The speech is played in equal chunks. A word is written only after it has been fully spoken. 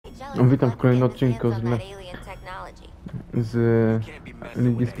Witam w kolejnym odcinku z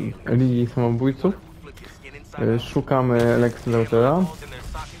Ligi Samobójców. Szukamy Lexa.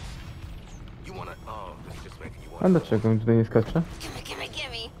 A dlaczego on tutaj nie skacze?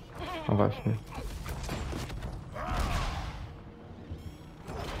 O właśnie.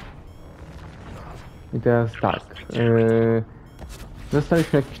 I teraz tak.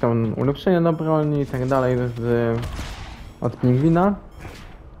 Dostaliśmy jakieś tam ulepszenia na broni i tak dalej od pingwina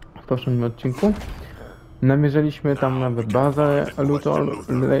w poprzednim odcinku. Namierzyliśmy tam nawet bazę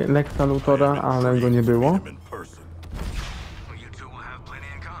Lexa Luthora, ale go nie było.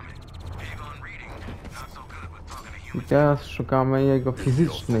 I teraz szukamy jego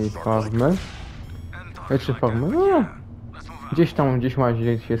fizycznej formy. Czy formy? No, gdzieś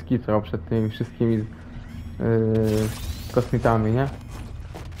łazi się skitrał przed tymi wszystkimi kosmitami, nie?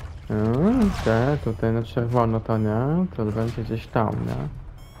 Tutaj na czerwono to nie, to będzie gdzieś tam, nie?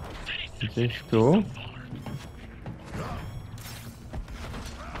 Gdzieś tu.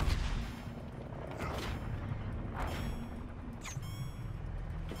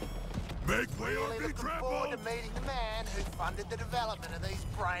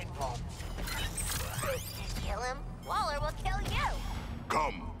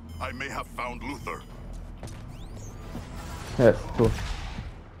 I may have found Luther. Jest tu.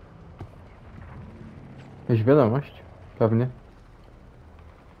 Jakaś wiadomość? Pewnie.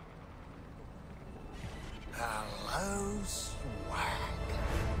 Hello, swag.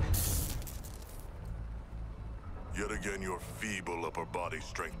 Yet again, your feeble upper body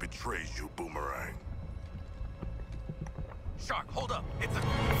strength betrays you, Boomerang. Shark, hold up. It's a...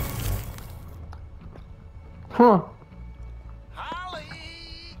 Huh.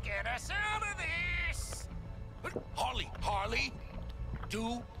 Harley,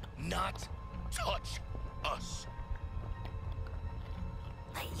 do not touch us.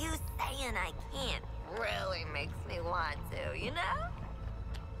 But you saying I can't really makes me want to, you know?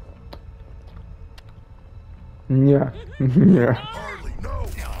 Nie, nie. Harley, no.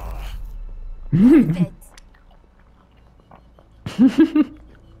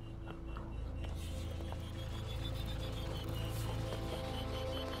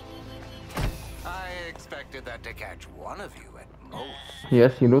 That to catch one of you at most.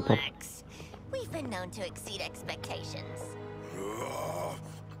 Yes, you Luthor. We've been known to exceed expectations.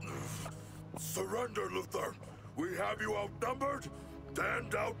 Surrender, Luther. We have you outnumbered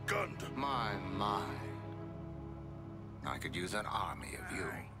and outgunned. My. I could use an army of you.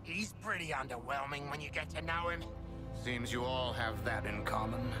 He's pretty underwhelming when you get to know him. Seems you all have that in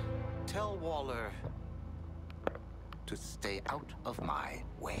common. Tell Waller to stay out of my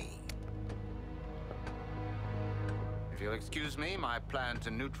way. If you'll excuse me, my plan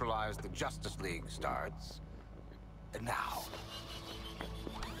to neutralize the Justice League starts now.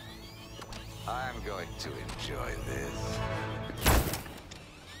 I'm going to enjoy this.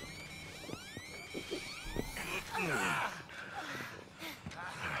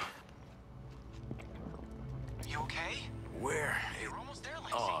 You okay? Where? You're almost there,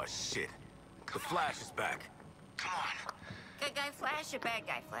 Lacey. Oh, shit. The Flash is back. Come on. Good guy Flash or bad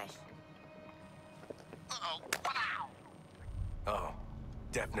guy Flash? Uh-oh. Wow. Oh,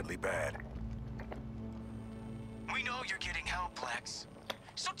 definitely bad. We know you're getting help, Lex.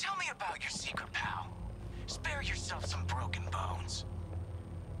 So tell me about your secret pal. Spare yourself some broken bones.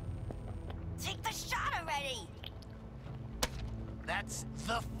 Take the shot already! That's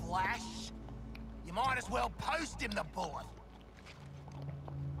the Flash? You might as well post him the bullet.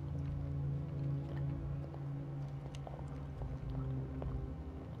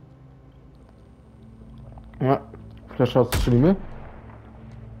 Flasha odstrzelimy?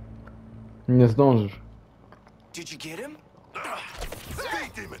 Nie zdążysz. Did you get him?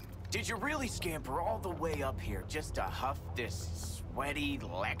 Speed demon! Did you really scamper all the way up here just to huff this sweaty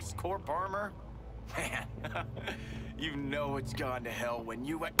LexCorp armor? Man, you know it's gone to hell when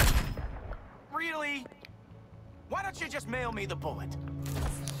you... Really? Why don't you just mail me the bullet?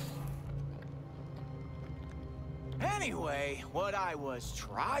 Anyway, what I was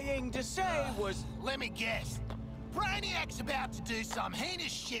trying to say was... Let me guess. Brainiac's about to do some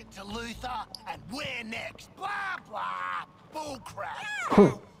heinous shit to Luther, and we're next. Blah, blah.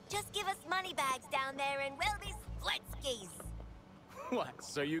 Bullcrap. Just give us money bags down there and we'll be split skis. What,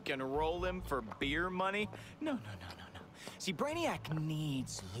 so you can roll him for beer money? No. See, Brainiac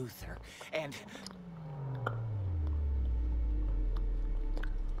needs Luther, and...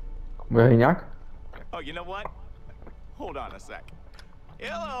 Brainiac? Oh, you know what? Hold on a sec.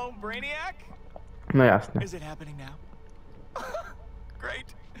 Hello, Brainiac? No jasne. Is it happening now?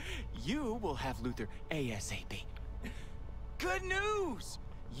 Great. You will have Luther ASAP. Good news!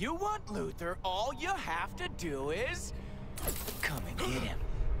 You want Luther, all you have to do is come and get him.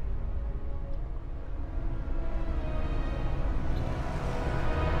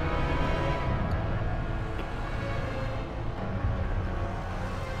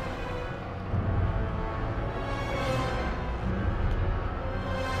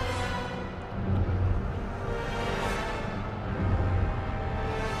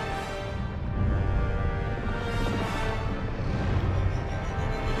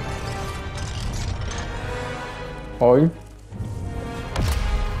 Oj.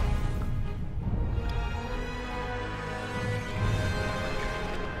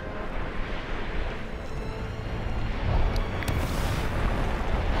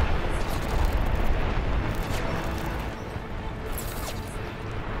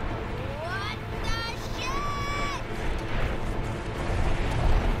 What the shit?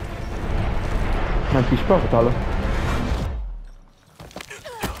 Jakiś portal.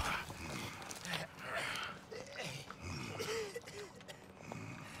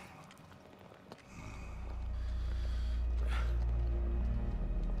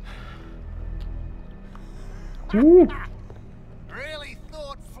 Really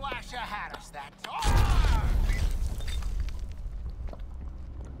thought Flasher had us that time.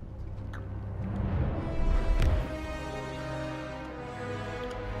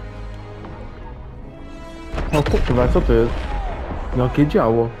 O kurwa, co to jest? Jakie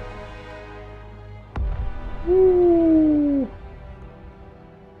działo?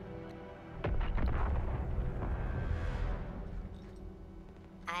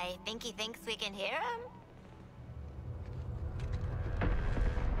 I think he thinks we can hear him.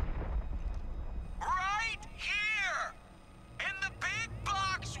 Right here! In the big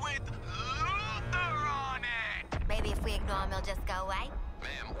box with Luther on it! Maybe if we ignore him, he'll just go away.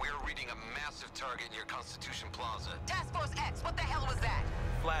 Ma'am, we're reading a massive target near Constitution Plaza. Task Force X, what the hell was that?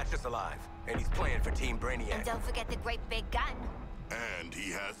 Flash is alive, and he's playing for Team And Brainiac. don't forget the great big gun. And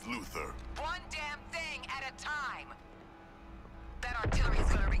he has Luther. One damn thing at a time. That artillery is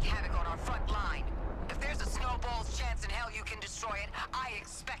gonna wreak havoc on our front line. If there's a snowball's chance in hell you can destroy it, I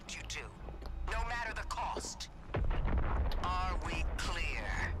expect you to. No matter the cost. Are we clear?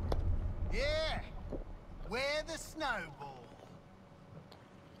 Yeah. Where the snowball?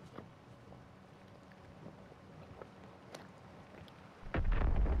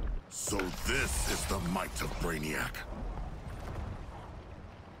 So this is the might of Brainiac.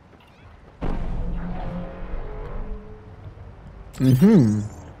 Mhm.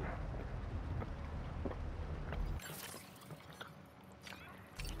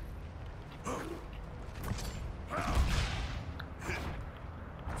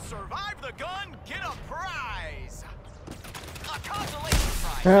 Survive the gun, get a prize! A consolation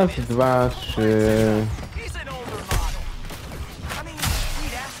prize! Raz, dwa, trzy. He's an older model. I mean,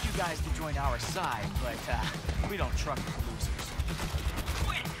 we'd ask you guys to join our side, but we don't trust the losers.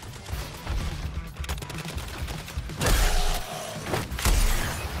 Quit!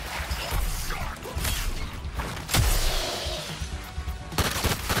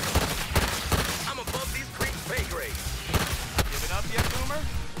 I'm above these creeps' pay grade. Giving up yet, Boomer?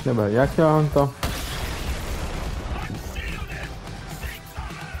 Dobra, jak ja mam to?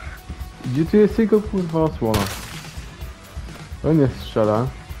 Gdzie tu jest jego kurwa osłona? On nie strzela.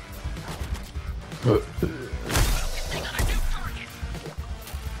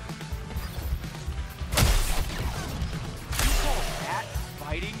 That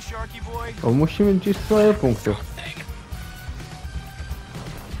fighting, Sharky Boy? O, musimy gdzieś swoje punkty.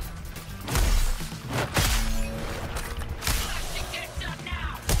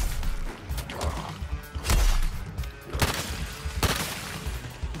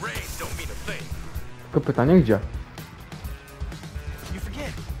 Rain don't mean a thing. Tylko pytanie gdzie? You forget.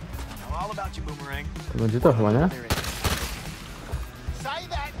 I know all about you, Boomerang. To będzie to chyba, nie? There it is. Say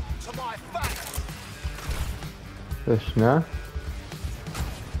that to my face. Też nie.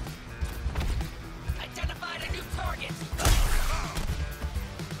 Identified a new target!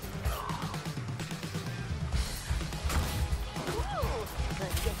 Ooh,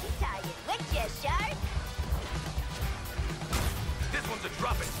 let's get you target with you, shark. This one's a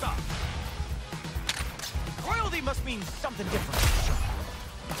drop and stop. Royalty must mean something different.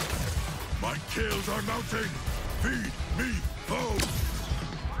 My kills are mounting. Feed me foes.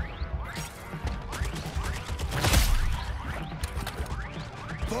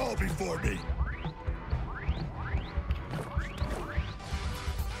 Fall before me.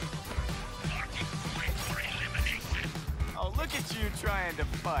 Oh, look at you trying to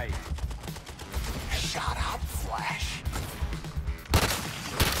fight. Shut up, Flash.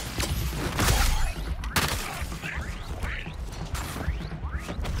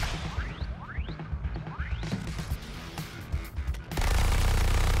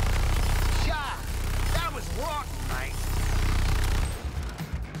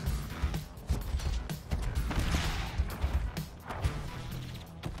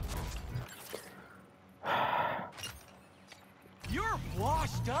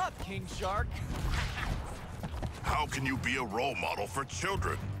 washed up, King Shark. How can you be a role model for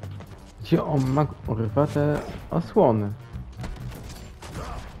children? Gdzie on ma kurwa te osłony?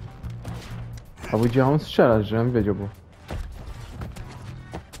 Albo gdzie on strzelać, żebym wiedział, bo...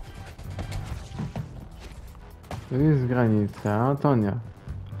 Tu jest granica, a to nie.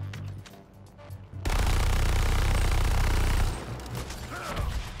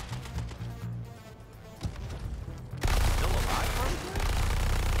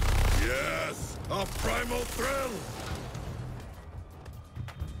 Yes, a primal thrill.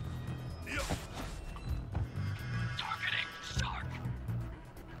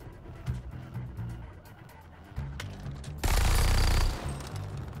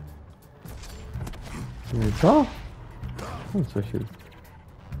 Co? No co się...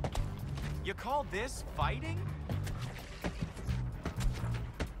 You call this fighting?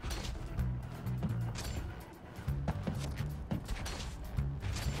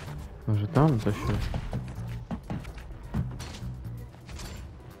 Może tam coś jest.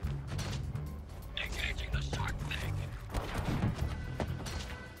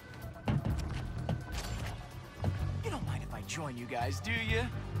 You don't mind if I join you guys, do you?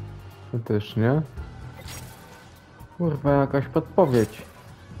 To też nie. Kurwa, jakaś podpowiedź.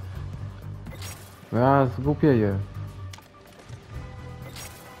 Ja zgłupieję.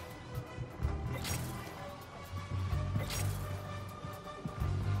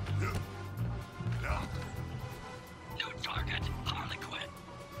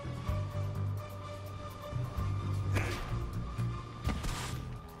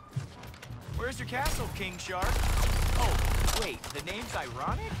 Where's your castle, King Shark? Oh, wait, the name's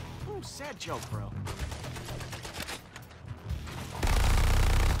ironic? Ooh, sad joke, bro.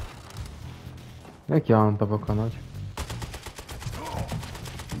 Jak ja mam to pokonać?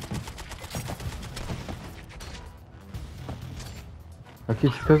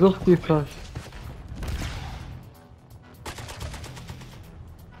 Jakieś wskazówki, coś?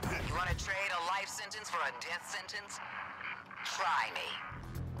 You want to trade a life sentence for a death sentence? Try me.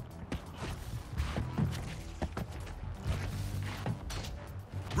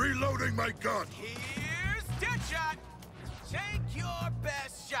 Reloading my gun. Here's Deadshot! Take your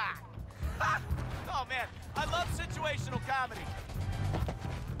best shot! Ha! Oh man, I love situational comedy.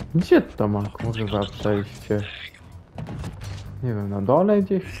 Gdzie to ma kurwa przejście? Nie wiem, na dole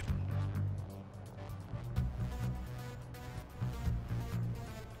gdzieś?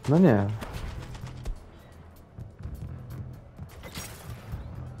 No nie.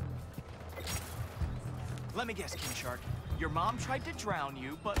 Let me guess, King Shark. Your mom tried to drown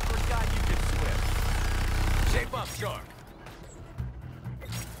you, but forgot you could swim. Shape up, Shark.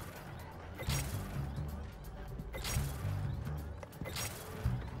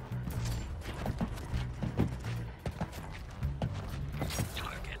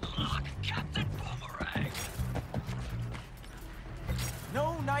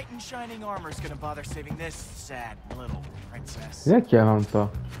 No knight in shining armor is gonna bother saving this sad little princess. Jak ja mam to?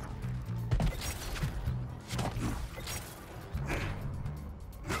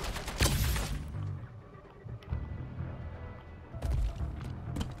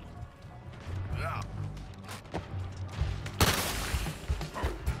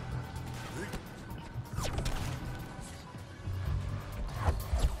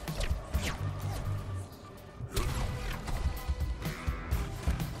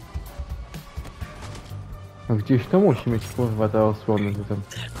 No gdzieś to musi mieć kurwa te osłony, czy tam...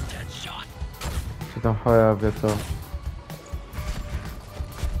 Czy tam cholera wie co...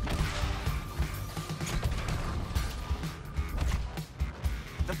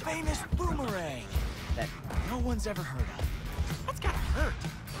 The famous boomerang that no one's ever heard of. That's gotta hurt.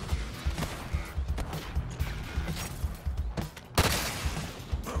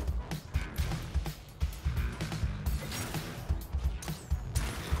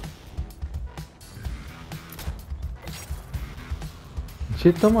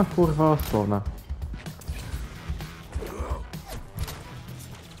 Gdzie to ma kurwa osłona?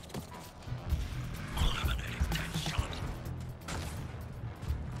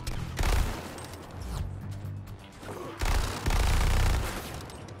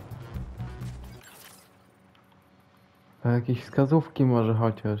 A jakieś wskazówki może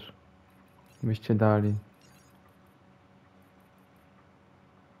chociaż byście dali.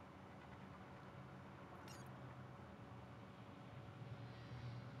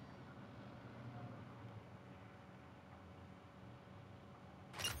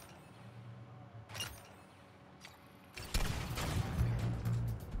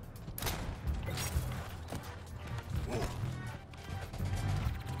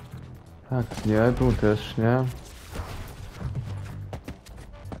 Tak, nie, tu też nie.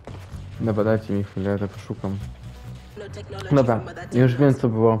 Dobra, dajcie mi chwilę, ja to poszukam. Dobra, już wiem co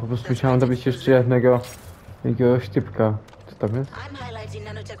było. Po prostu musiałem dobić jeszcze jakiegoś typka. Co tam jest?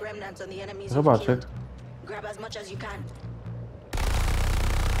 Zobaczę.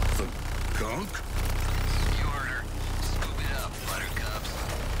 Gunk?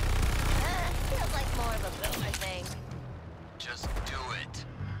 Feels like more of a boomer thing. Just do it.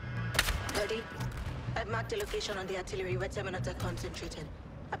 Buddy, I've marked the location on the artillery where Terminals are concentrated.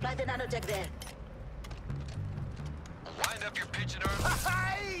 Apply the nanotech there. Wind up your pitching arms.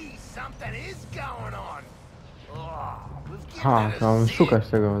 Hey, something is going on. Oh, we've given Ha, it a mam sick. szukać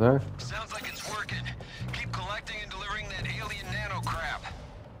tego, tak? Sounds like it's working. Keep collecting and delivering that alien nano crap.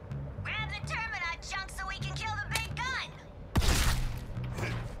 Grab the Terminite chunk so we can kill the big gun.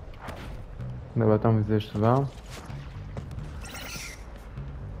 Dobra, tam widzę jeszcze dwa.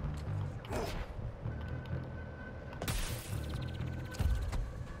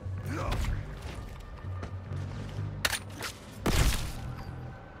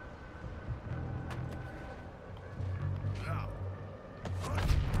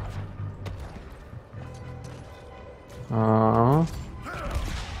 A,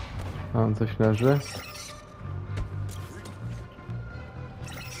 tam coś leży.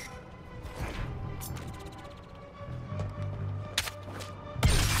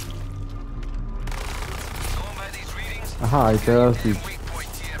 Going by these readings. Aha, i teraz idź. Weak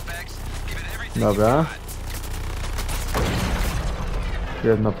point TFX. Give it everything. Dobra.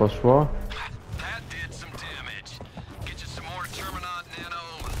 Jedno poszło. That did some damage. Get you some more Terminaut nano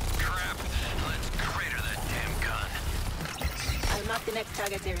crap. Let's crater that damn gun. I'll mark the next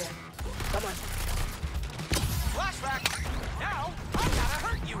target area. Come on. Flashback. Now, I gotta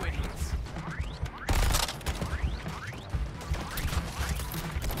hurt you idiots.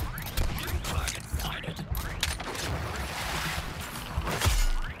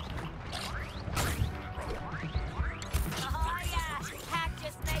 Oh yeah! Hack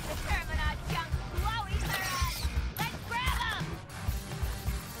just made the Terminite chunk glowy for us. Let's grab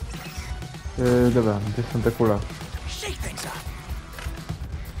him. Dobra, gdzie są te kule? Shake things up.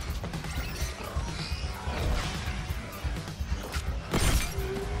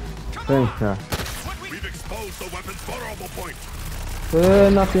 Pięknie. We've exposed the weapon's vulnerable point.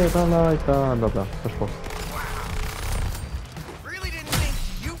 Napierdalaj ta. Dobra, poszło. Really didn't think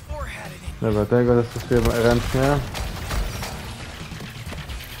you four had it in. Dobra, tego zastosujemy ręcznie.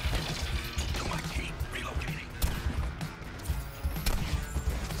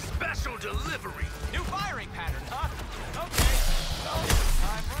 Special delivery. New firing pattern, huh? Okay. So,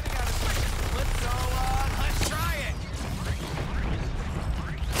 I'm running out of switches. Let's try it.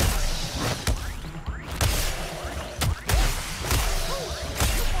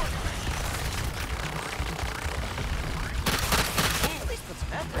 At least put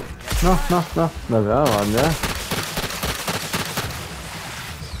some effort in there. No. Dobra, ładnie.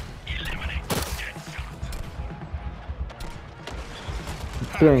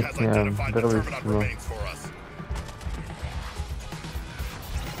 Pięknie, Identified the zrobiliśmy. Terminaut remains for us.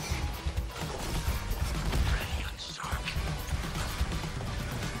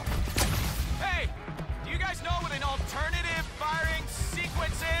 Hey, do you guys know what an alternative firing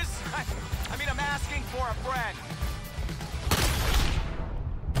sequence is? I mean, I'm asking for a friend.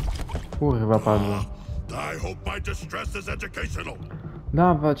 Kurwa padło. I hope my distress is educational.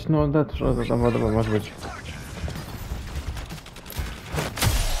 Dawać, no dobra, może być.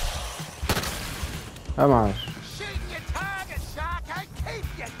 A masz. Shooting your target, Sharko.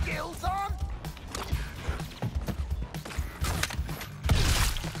 Keep your gills on.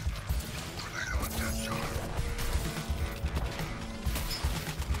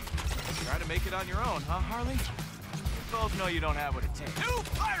 Try to make it on your own, huh, Harley? We both know you don't have what it takes. New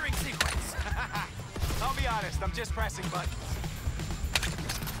firing sequence! I'll be honest, I'm just pressing buttons.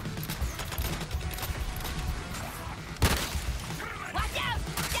 Watch out!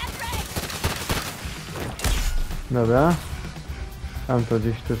 Death ray! Dobra. Tam to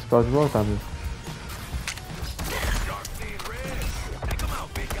gdzieś tu spadło, tam jest.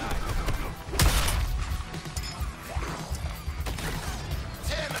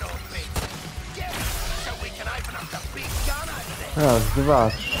 Terminal bits. Get it so we can open up the big gun over there. Raz, dwa,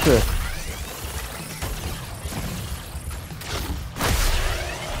 trzy.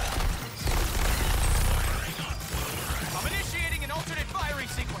 I'm initiating an alternate firing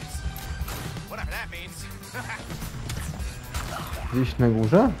sequence. Whatever that means. Gdzieś na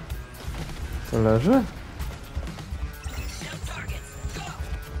górze? To leży?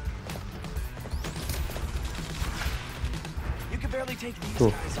 You can barely take these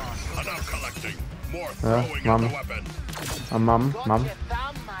Tu. guys on. Enough collecting. More Ja, throwing mam. of the weapon. A mam. Got your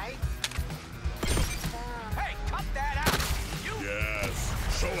thumb, mate.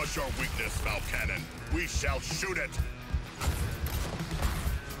 Show us your weakness, Falcanon. We shall shoot it.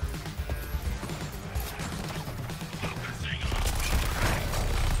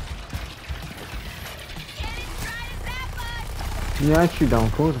 Ja ci dam,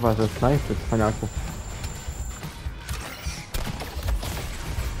 kurwa, ze snajpy, cwaniaków.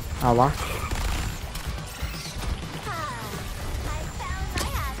 Ała.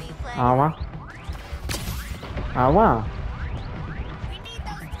 Ała. Ała. We need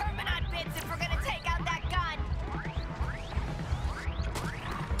those terminite bits if we're gonna take out that gun.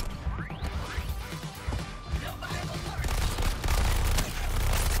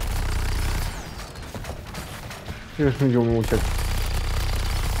 Już będzie mu uciekł.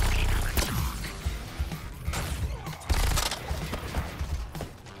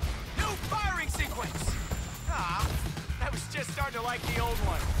 New firing sequence. Ah, I was just starting to like the old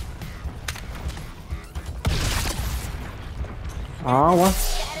one. Ała.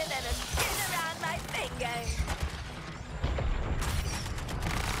 Better than a skin around my finger.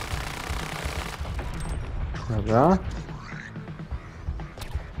 Dobra.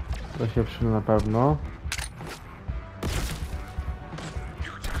 To się przyda na pewno.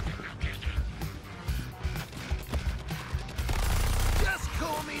 Just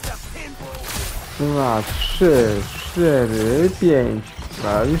call me the pinball. 2, 3, 4, 5,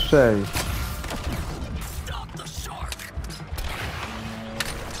 2 i 6.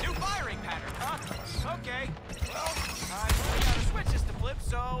 New firing pattern, huh? Okay. Well, I got the switches to flip,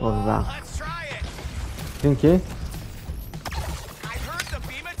 so Dobra. let's try it. Dzięki. I heard the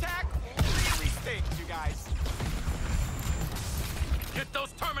beam attack really stinks, you guys. Get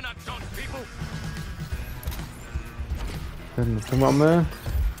those terminite zones, people. Ten tu mamy.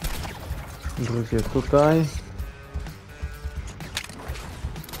 Drugie tutaj.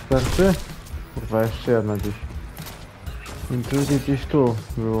 Starczy? Kurwa, jeszcze jedna gdzieś. I drugie gdzieś tu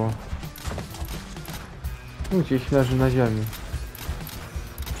było. Tu gdzieś leży na ziemi.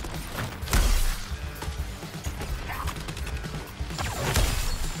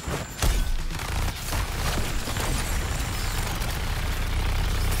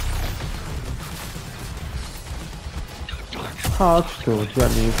 Chodź tu,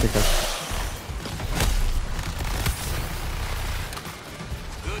 drzwiami nie tykać.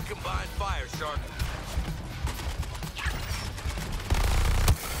 Good combined fire, Shark.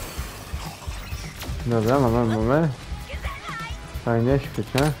 Dobra, mamy. Fajnie,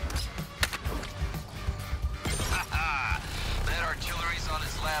 świetnie. That artillery's on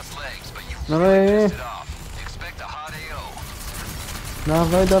its last legs, but you Dawaj, pissed it off. Expect a hot AO.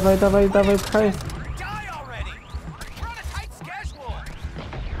 dawaj, pchaj. Die already. We're on a tight schedule.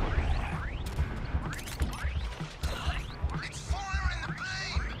 It's fire in the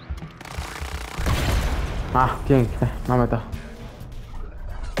beam. A, piękne, mamy to.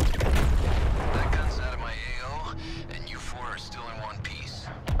 That gun's out of my AO, and you four are still in one piece.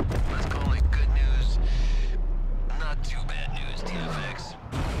 Let's call it good news. Not too bad news, TFX.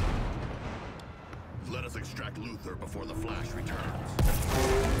 Let us extract Luther before the Flash returns.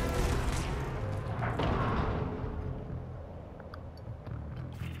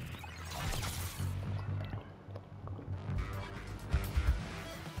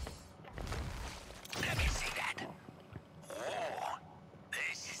 Let me see that. Oh,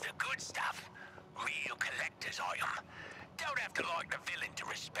 this is the good stuff. Real collector's item. Don't have to like the villain to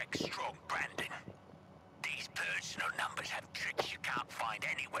respect strong branding. These personal numbers have tricks you can't find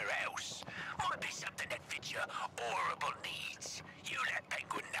anywhere else. Might be something that fits your horrible needs. You let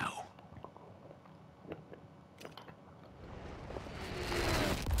Penguin know.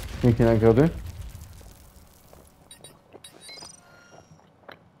 Pięknie nagrody.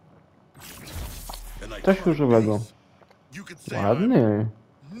 And I Coś can't różowego. miss. You could say I'm Ładny.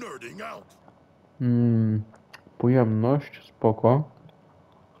 nerding out. Pojemność, spoko.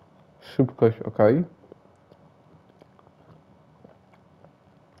 Szybkość, ok.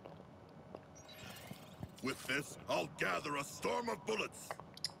 With this, I'll gather a storm of bullets.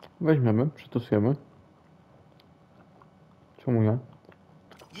 Weźmiemy, przytosujemy. Czemu nie?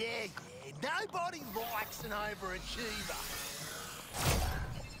 Yeah. Nobody likes an overachiever.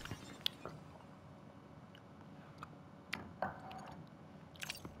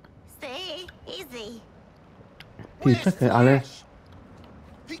 See? Easy. Ty, czekaj, ale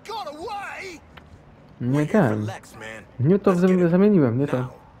He got away. nie ten. Relax, man. Nie to zamieniłem, nie to.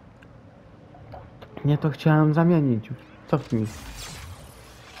 Nie to chciałem zamienić. Cofnij.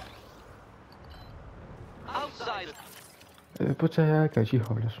 Poczekaj,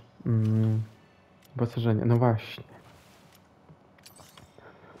 cicho, wiesz. Wyposażenie, no właśnie.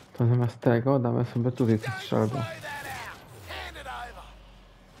 To zamiast tego damy sobie tutaj tę strzelbę. Throw that out. Hand it over.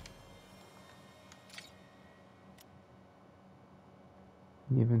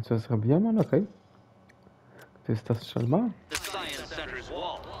 Nie wiem co zrobiłem, ale okej. To jest ta strzelba? The science center's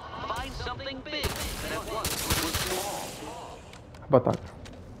wall. Find something big and at once it was small. Chyba tak.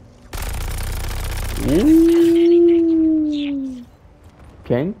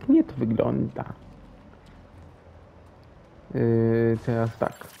 Pięknie to wygląda. Teraz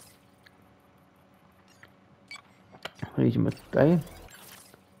tak. Idźmy tutaj.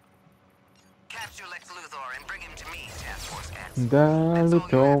 Capture Lex Luthor and bring him to me, Task Force Cats. Da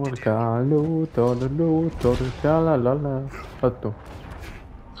lutor, la la la. Chodź tu.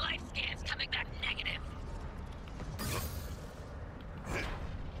 Life scan's coming back negative.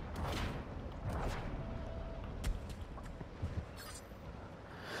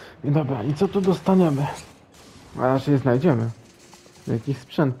 I dobra, i co tu dostaniemy? A raczej znajdziemy. Jakiś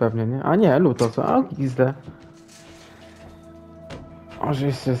sprzęt pewnie, nie? A nie, luto co? A gizdę. O, że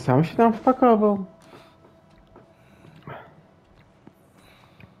jeszcze sam się tam wpakował.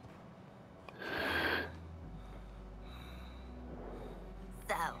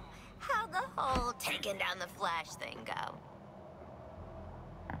 So, how'd the whole taking down the Flash thing go?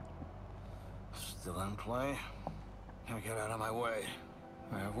 Still in play? Gotta get out of my way.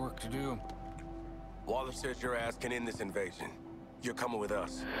 I have work to do. Wallace says your ass can end this invasion. You're coming with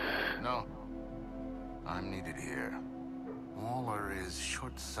us. No. I'm needed here. Waller is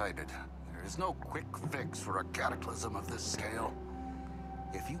short-sighted. There is no quick fix for a cataclysm of this scale.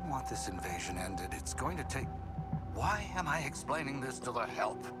 If you want this invasion ended, it's going to take... Why am I explaining this to the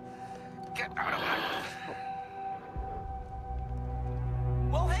help? Get out of my...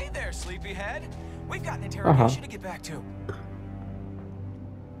 Well, hey there, sleepyhead. We've got an interrogation to get back to.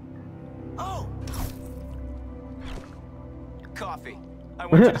 Oh! Coffee. I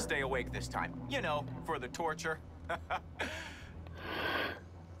want you to stay awake this time. You know, for the torture.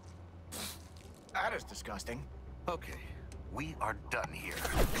 That is disgusting. Okay, we are done here.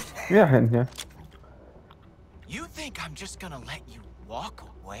 Ja chętnie. You think I'm just gonna let you walk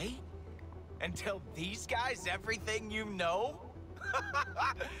away? And tell these guys everything you know?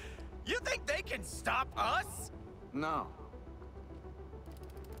 You think they can stop us? No.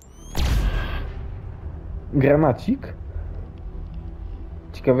 Granacik?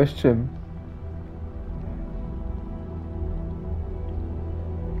 Ciekawe z czym?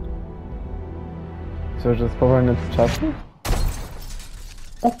 Co, że spowalnia to czasu?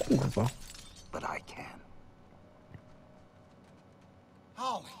 O kurwa. But I can.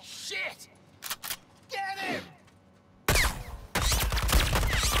 Holy shit! Get him!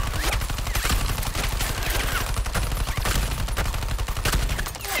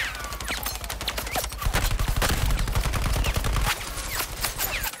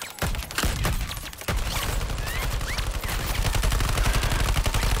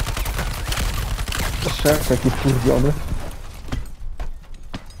 Szef taki wkurwiony.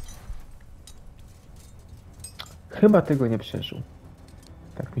 Chyba tego nie przeżył.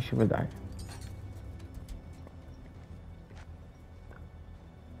 Tak mi się wydaje.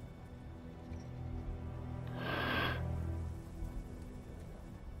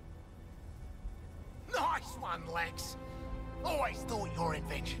 Nice one, Lex. Always thought your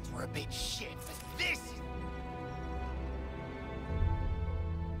inventions were a bit shit, but this...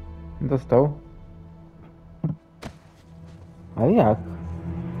 Dostał. A jak?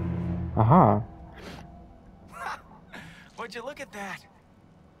 Aha. Would you look at that?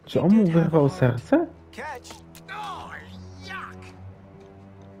 Czy on mu wyrwał serce? Catch. Oh, yuck!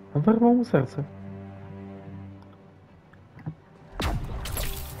 Wyrwał mu serce.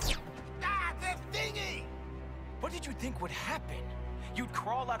 Ah, the thingy! What did you think would happen? You'd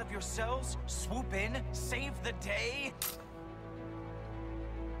crawl out of your cells, swoop in, save the day?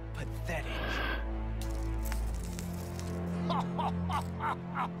 Pathetic.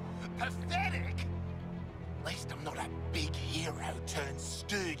 Pathetic? At least I'm not a big hero turned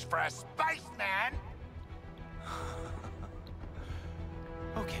stooge for a spaceman.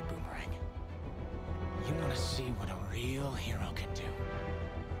 Okay, Boomerang. You want to see what a real hero can do?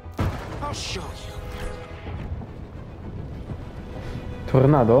 I'll show you.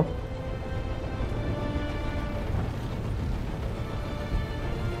 Tornado.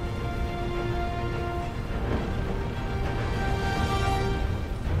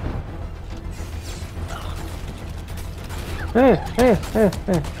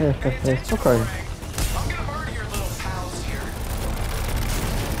 Spokojnie. I'm gonna murder your little pals here.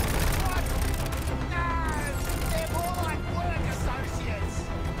 They're more like work associates.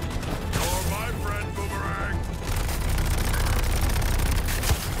 You're my friend, Boomerang.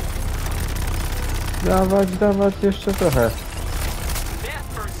 Dawać jeszcze trochę.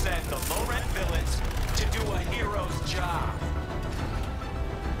 Death said the low-rent villains to do a hero's job.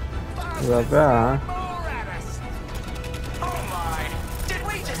 Dobra. Oh my! Did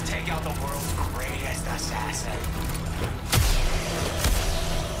we just take out the world's greatest assassin?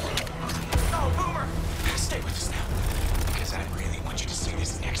 Oh, Boomer! Stay with us now, because I really want you to see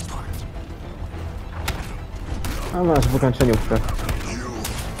this next part. A masz wykończeniówkę.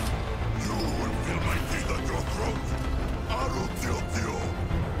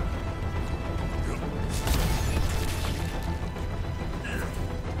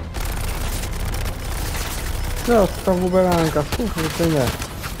 No, to bubelanka, słuchaj, to nie.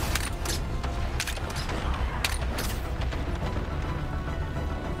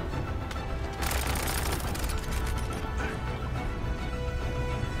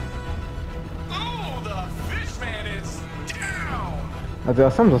 Oh, the fishman is down! A to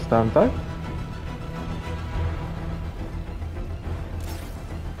ja sam zostałem, tak?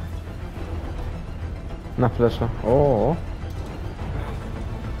 Na flesza. O.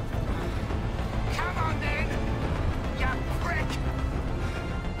 Come on then, you prick!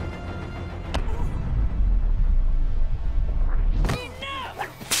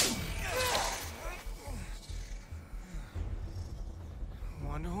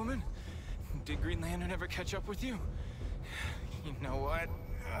 Wonder Woman? Did Green Lantern ever catch up with you? You know what?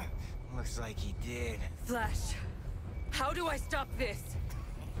 Looks like he did. Flash, how do I stop this?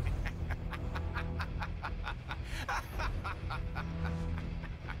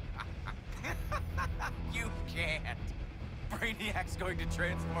 You can't. Brainiac's going to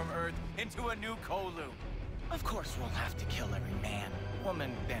transform Earth into a new Kolu. Of course we'll have to kill every man,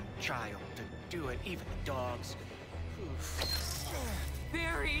 woman, and child to do it, even the dogs.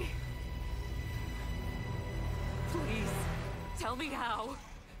 Barry! Please, tell me how.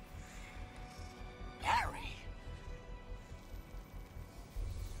 Harry!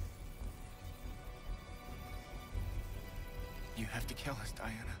 You have to kill us,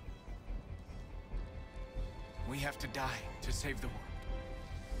 Diana. We have to die to save the world.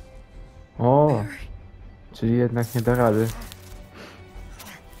 O. Czyli jednak nie da rady.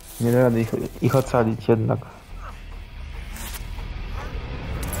 Nie da rady ich ocalić jednak.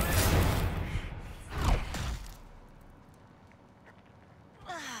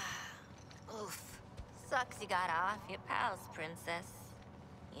 Oof. Sucks you got off your pals, Princess.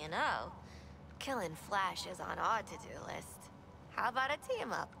 You know, killing Flash is on our to-do list. How about a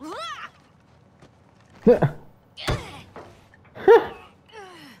team-up?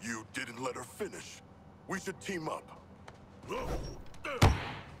 You didn't let her finish. We should team up.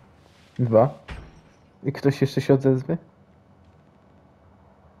 2. I ktoś jeszcze się odezwie?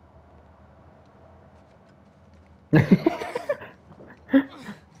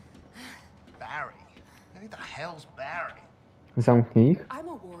 Barry? Who the hell's Barry? Zamknij ich. I'm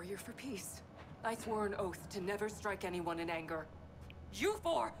a warrior for peace. I swore an oath to never strike anyone in anger. You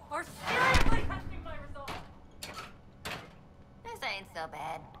four are seriously testing my resolve. This ain't so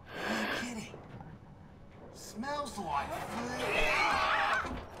bad. Are you kidding? Smells like food.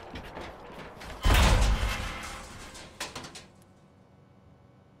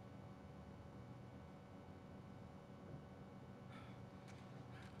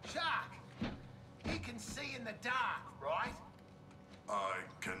 Shark! He can see in the dark, right? I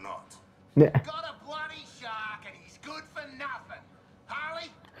cannot. Nie. Got a bloody shark and he's good for nothing.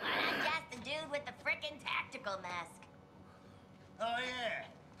 Harley? I'm just the dude with the frickin' tactical mask. Oh yeah.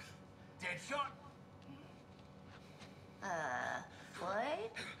 Deadshot?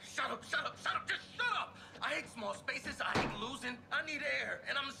 What? Shut up, just shut up! I hate small spaces, I hate losing, I need air,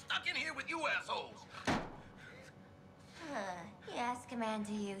 and I'm stuck in here with you assholes. He asked Command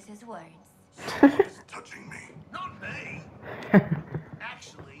to use his words. Someone's touching me. Not me.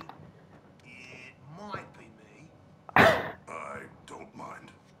 Actually, it might be me. I don't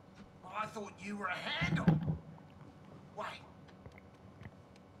mind. I thought you were a handle. Wait.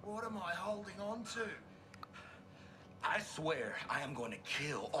 What am I holding on to? I swear I am going to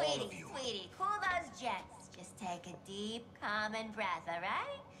kill all of you. Sweetie, cool those jets. Just take a deep, calming breath, all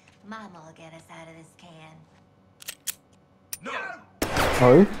right? Mama will get us out of this can. No!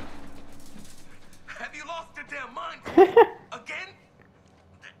 Oj. Have you lost your damn mind? Again?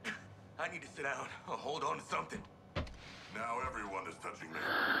 I need to sit down or hold on to something. Now everyone is touching me.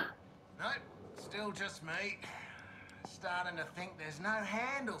 Nope, still just me. Starting to think there's no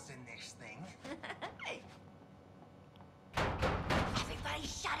handles in this thing. Everybody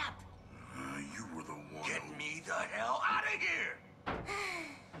shut up! You were the one. Get me the hell out of here!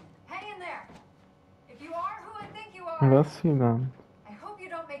 Hang in there. If you are who I think you are, Rozchwilam. I hope you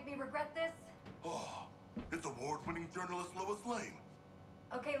don't make me regret this. Oh, it's award-winning journalist Lois Lane.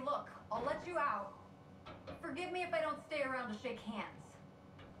 Okay, look, I'll let you out. Forgive me if I don't stay around to shake hands.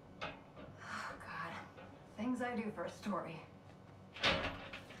 as I do for a story.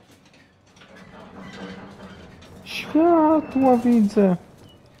 Światło widzę.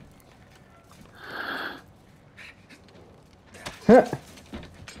 He.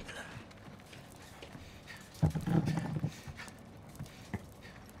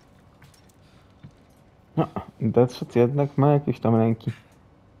 No, Deadshot jednak ma jakieś tam ręki.